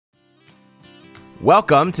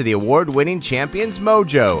Welcome to the award-winning Champions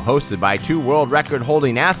Mojo, hosted by two world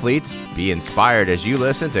record-holding athletes. Be inspired as you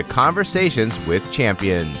listen to Conversations with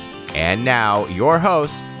Champions. And now, your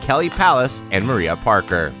hosts, Kelly Pallas and Maria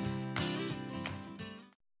Parker.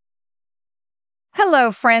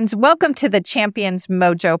 Hello, friends. Welcome to the Champions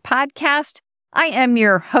Mojo podcast. I am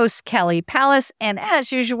your host, Kelly Pallas, and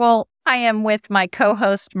as usual, I am with my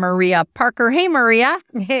co-host, Maria Parker. Hey, Maria.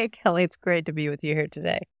 Hey, Kelly. It's great to be with you here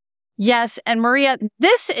today. Yes, and Maria,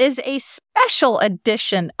 this is a special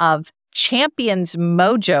edition of Champions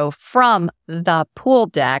Mojo from the pool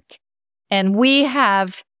deck, and we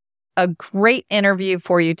have a great interview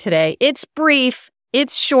for you today. It's brief,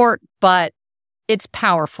 it's short, but it's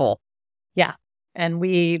powerful. Yeah, and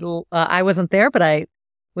I wasn't there, but I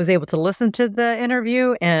was able to listen to the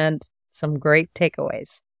interview and some great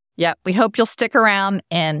takeaways. Yeah, we hope you'll stick around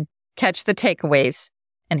and catch the takeaways.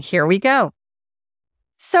 And here we go.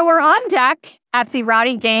 So we're on deck at the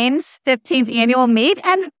Rowdy Games 15th annual meet,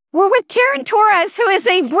 and we're with Karen Torres, who is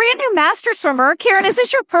a brand new master swimmer. Karen, is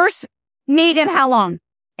this your first meet in how long?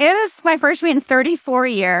 It was my first meet in 34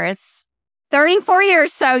 years. 34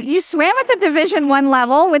 years. So you swam at the Division I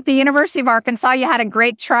level with the University of Arkansas. You had a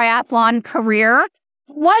great triathlon career.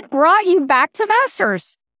 What brought you back to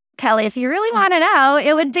Masters? Kelly, if you really want to know,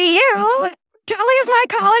 it would be you. Kelly is my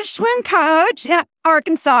college swim coach at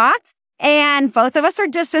Arkansas. And both of us are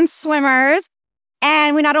distance swimmers.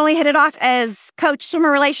 And we not only hit it off as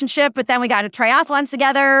coach-swimmer relationship, but then we got into triathlons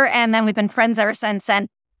together. And then we've been friends ever since. And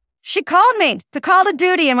she called me to call to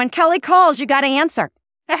duty. And when Kelly calls, you got to answer.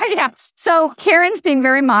 Yeah. So Karen's being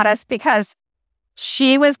very modest because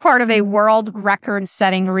she was part of a world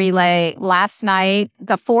record-setting relay last night,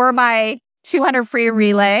 the 4x200 free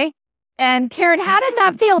relay. And Karen, how did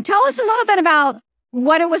that feel? Tell us a little bit about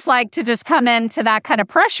what it was like to just come into that kind of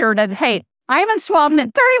pressure that, hey, I haven't swum in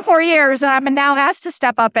 34 years and I'm now asked to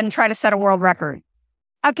step up and try to set a world record.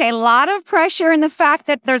 Okay, a lot of pressure in the fact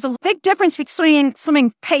that there's a big difference between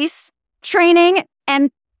swimming pace training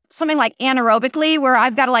and swimming like anaerobically, where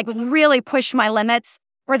I've got to really push my limits,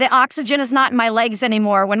 where the oxygen is not in my legs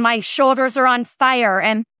anymore, when my shoulders are on fire.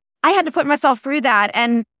 And I had to put myself through that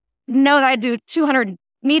and know that I do 200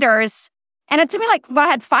 meters. And it took me I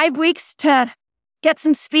had 5 weeks to get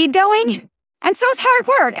some speed going. And so it's hard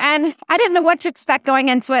work. And I didn't know what to expect going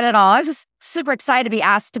into it at all. I was just super excited to be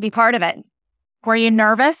asked to be part of it. Were you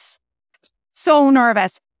nervous? So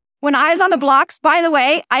nervous. When I was on the blocks, by the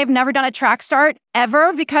way, I've never done a track start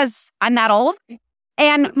ever because I'm that old.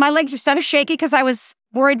 And my legs were so shaky because I was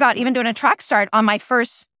worried about even doing a track start on my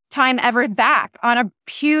first time ever back on a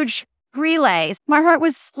huge relay. My heart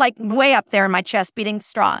was way up there in my chest, beating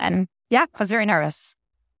strong. And yeah, I was very nervous.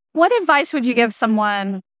 What advice would you give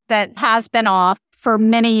someone that has been off for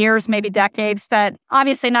many years, maybe decades, that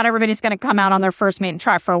obviously not everybody's going to come out on their first meet and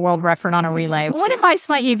try for a world record on a relay? What advice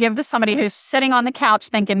might you give to somebody who's sitting on the couch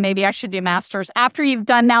thinking maybe I should do Masters after you've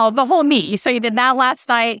done now the whole meet? So you did that last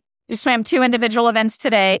night. You swam 2 individual events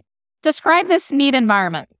today. Describe this meet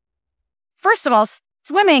environment. First of all,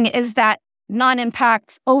 swimming is that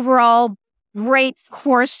non-impact overall great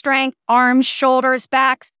core strength, arms, shoulders,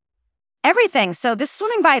 backs, everything. So this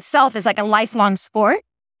swimming by itself is like a lifelong sport.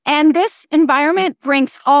 And this environment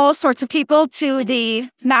brings all sorts of people to the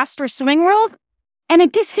master swimming world. And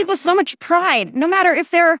it gives people so much pride. No matter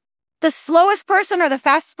if they're the slowest person or the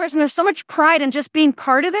fastest person, there's so much pride in just being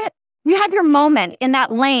part of it. You have your moment in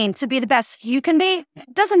that lane to be the best you can be.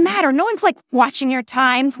 It doesn't matter. No one's watching your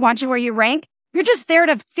times, watching where you rank. You're just there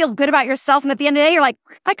to feel good about yourself. And at the end of the day, you're like,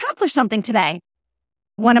 I accomplished something today.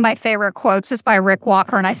 One of my favorite quotes is by Rick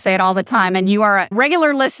Walker, and I say it all the time. And you are a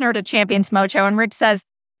regular listener to Champions Mojo. And Rick says,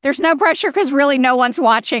 there's no pressure because really no one's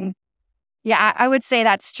watching. Yeah, I would say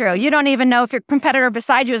that's true. You don't even know if your competitor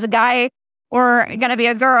beside you is a guy or going to be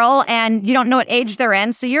a girl, and you don't know what age they're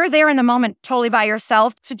in. So you're there in the moment totally by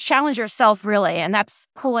yourself to challenge yourself, really. And that's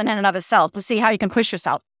cool in and of itself to see how you can push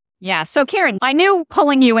yourself. Yeah. So Karen, I knew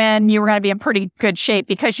pulling you in, you were going to be in pretty good shape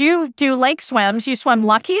because you do lake swims. You swim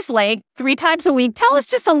Lucky's Lake 3 times a week. Tell us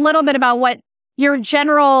just a little bit about what your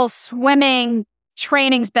general swimming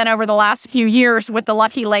training's been over the last few years with the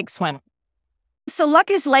Lucky Lake swim. So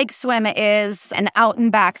Lucky's Lake swim is an out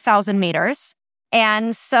and back 1,000 meters.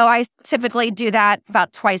 And so I typically do that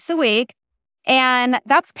about twice a week. And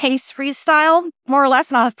that's pace freestyle, more or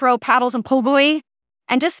less. And I'll throw paddles and pull buoy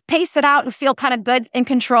and just pace it out and feel kind of good in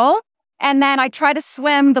control. And then I try to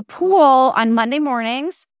swim the pool on Monday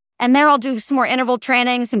mornings. And there I'll do some more interval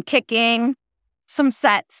training, some kicking, some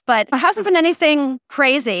sets. But it hasn't been anything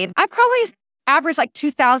crazy. I probably average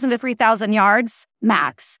 2,000 to 3,000 yards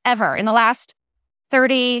max ever in the last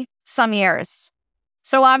 30 some years.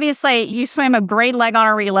 So obviously you swam a great leg on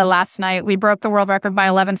a relay last night. We broke the world record by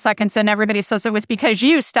 11 seconds, and everybody says it was because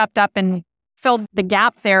you stepped up and filled the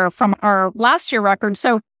gap there from our last year record.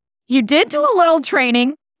 So you did do a little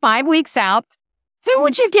training 5 weeks out. Who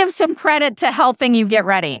would you give some credit to helping you get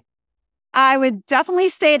ready? I would definitely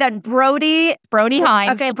say that Brody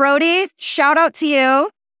Hines. Okay, Brody, shout out to you,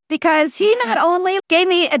 because he not only gave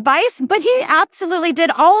me advice, but he absolutely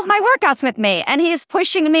did all of my workouts with me, and he's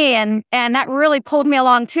pushing me, and that really pulled me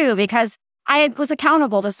along too, because I was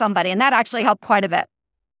accountable to somebody, and that actually helped quite a bit.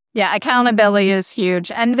 Yeah, accountability is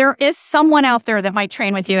huge, and there is someone out there that might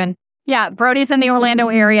train with you. And yeah, Brody's in the Orlando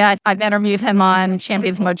area. I've interviewed him on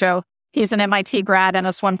Champions Mojo. He's an MIT grad and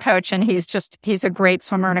a swim coach, and he's a great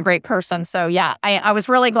swimmer and a great person. So yeah, I was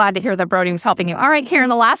really glad to hear that Brody was helping you. All right, Karen,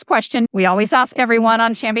 the last question we always ask everyone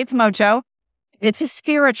on Champions Mojo. It's a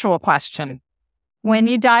spiritual question. When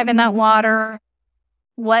you dive in that water,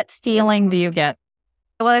 what feeling do you get?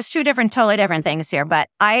 Well, there's totally different things here, but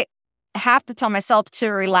I have to tell myself to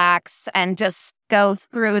relax and just go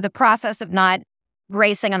through the process of not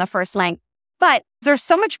racing on the first length. But there's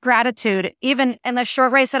so much gratitude, even in the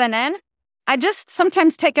short race that I'm in. I just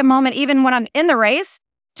sometimes take a moment, even when I'm in the race,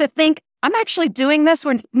 to think I'm actually doing this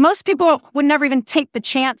when most people would never even take the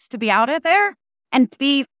chance to be out there and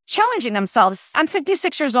be challenging themselves. I'm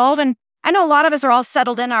 56 years old, and I know a lot of us are all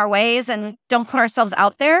settled in our ways and don't put ourselves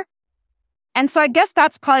out there. And so I guess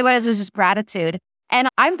that's probably what it is just gratitude. And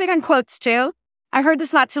I'm big on quotes too. I heard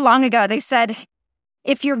this not too long ago. They said,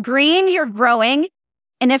 if you're green, you're growing.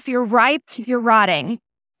 And if you're ripe, you're rotting.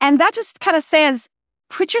 And that just kind of says,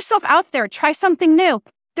 put yourself out there, try something new.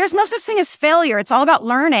 There's no such thing as failure. It's all about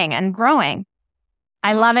learning and growing.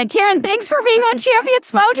 I love it. Karen, thanks for being on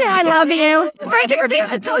Champions Mojo. I love you. Great to be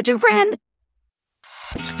with Mojo friend.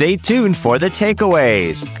 Stay tuned for the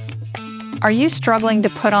takeaways. Are you struggling to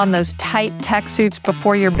put on those tight tech suits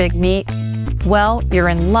before your big meet? Well, you're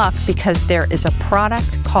in luck, because there is a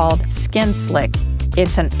product called Skin Slick.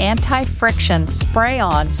 It's an anti-friction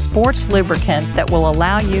spray-on sports lubricant that will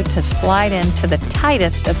allow you to slide into the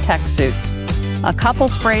tightest of tech suits. A couple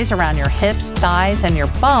sprays around your hips, thighs, and your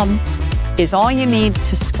bum is all you need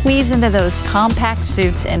to squeeze into those compact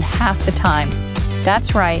suits in half the time.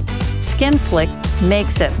 That's right, Skin Slick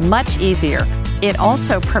makes it much easier. It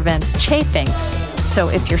also prevents chafing. So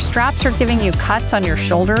if your straps are giving you cuts on your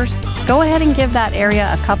shoulders, go ahead and give that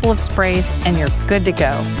area a couple of sprays and you're good to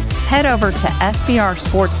go. Head over to SBR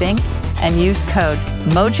Sports Inc. and use code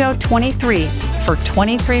MOJO23 for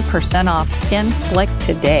 23% off Skin Slick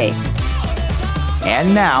today.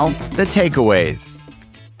 And now, the takeaways.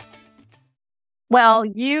 Well,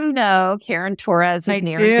 you know, Karen Torres is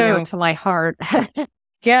near and dear to my heart.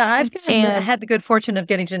 Yeah, I've had the good fortune of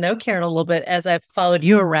getting to know Karen a little bit as I've followed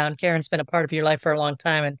you around. Karen's been a part of your life for a long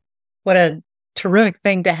time, and what a terrific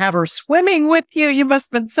thing to have her swimming with you. You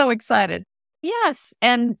must have been so excited. Yes,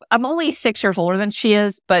 and I'm only 6 years older than she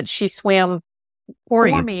is, but she swam for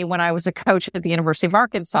me when I was a coach at the University of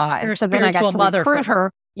Arkansas. You're and so then I got to recruit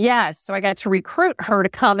her. Yes, so I got to recruit her to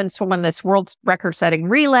come and swim on this world record-setting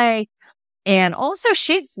relay. And also,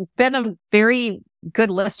 she's been a very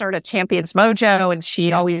good listener to Champions Mojo, and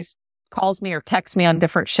she always calls me or texts me on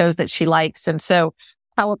different shows that she likes. And so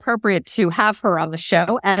how appropriate to have her on the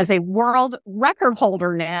show as a world record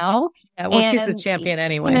holder now. Yeah, well, she's a champion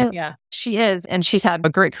anyway. You know, yeah, she is. And she's had a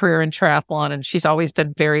great career in triathlon, and she's always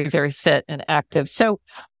been very, very fit and active. So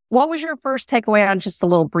what was your first takeaway on just a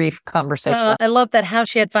little brief conversation? I love that how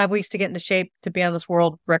she had 5 weeks to get into shape to be on this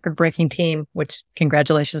world record breaking team, which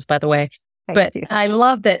congratulations, by the way. But I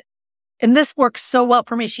love that. And this works so well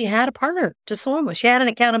for me. She had a partner to swim with. She had an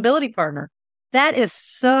accountability partner. That is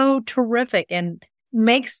so terrific and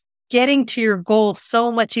makes getting to your goal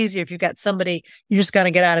so much easier. If you've got somebody, you just got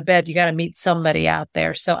to get out of bed. You got to meet somebody out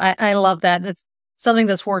there. So I love that. That's something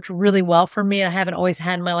that's worked really well for me. I haven't always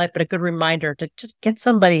had in my life, but a good reminder to just get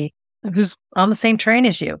somebody who's on the same train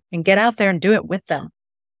as you and get out there and do it with them.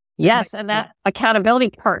 Yes. And that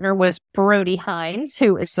accountability partner was Brody Hines,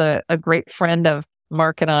 who is a great friend of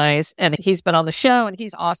Mark and I's, and he's been on the show and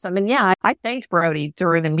he's awesome. And yeah, I thanked Brody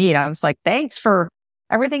during the meet. I was like, thanks for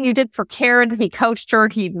everything you did for Karen. He coached her.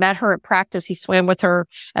 He met her at practice. He swam with her,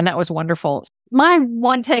 and that was wonderful. My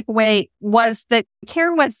one takeaway was that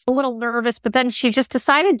Karen was a little nervous, but then she just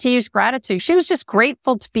decided to use gratitude. She was just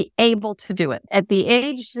grateful to be able to do it at the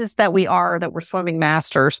ages that we are, that we're swimming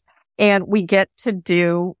masters. And we get to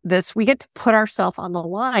do this. We get to put ourselves on the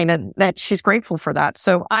line, and that she's grateful for that.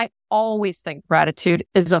 So I always think gratitude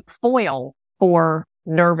is a foil for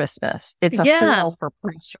nervousness. It's a foil for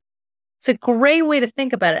pressure. It's a great way to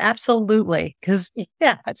think about it. Absolutely. Because,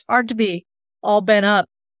 it's hard to be all bent up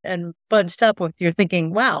and bunched up with, you're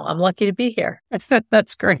thinking, wow, I'm lucky to be here.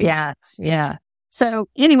 That's great. Yes. Yeah. So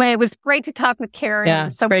anyway, it was great to talk with Karen. Yeah.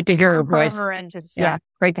 It's great to hear her voice. And just,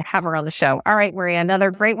 great to have her on the show. All right, Maria,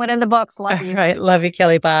 another great one in the books. Love you. All right. Love you,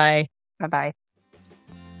 Kelly. Bye. Bye-bye.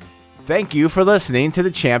 Thank you for listening to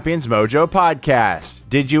the Champions Mojo podcast.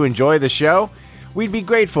 Did you enjoy the show? We'd be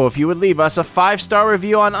grateful if you would leave us a 5-star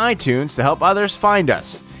review on iTunes to help others find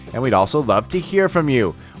us. And we'd also love to hear from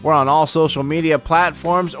you. We're on all social media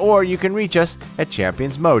platforms, or you can reach us at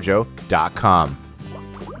championsmojo.com.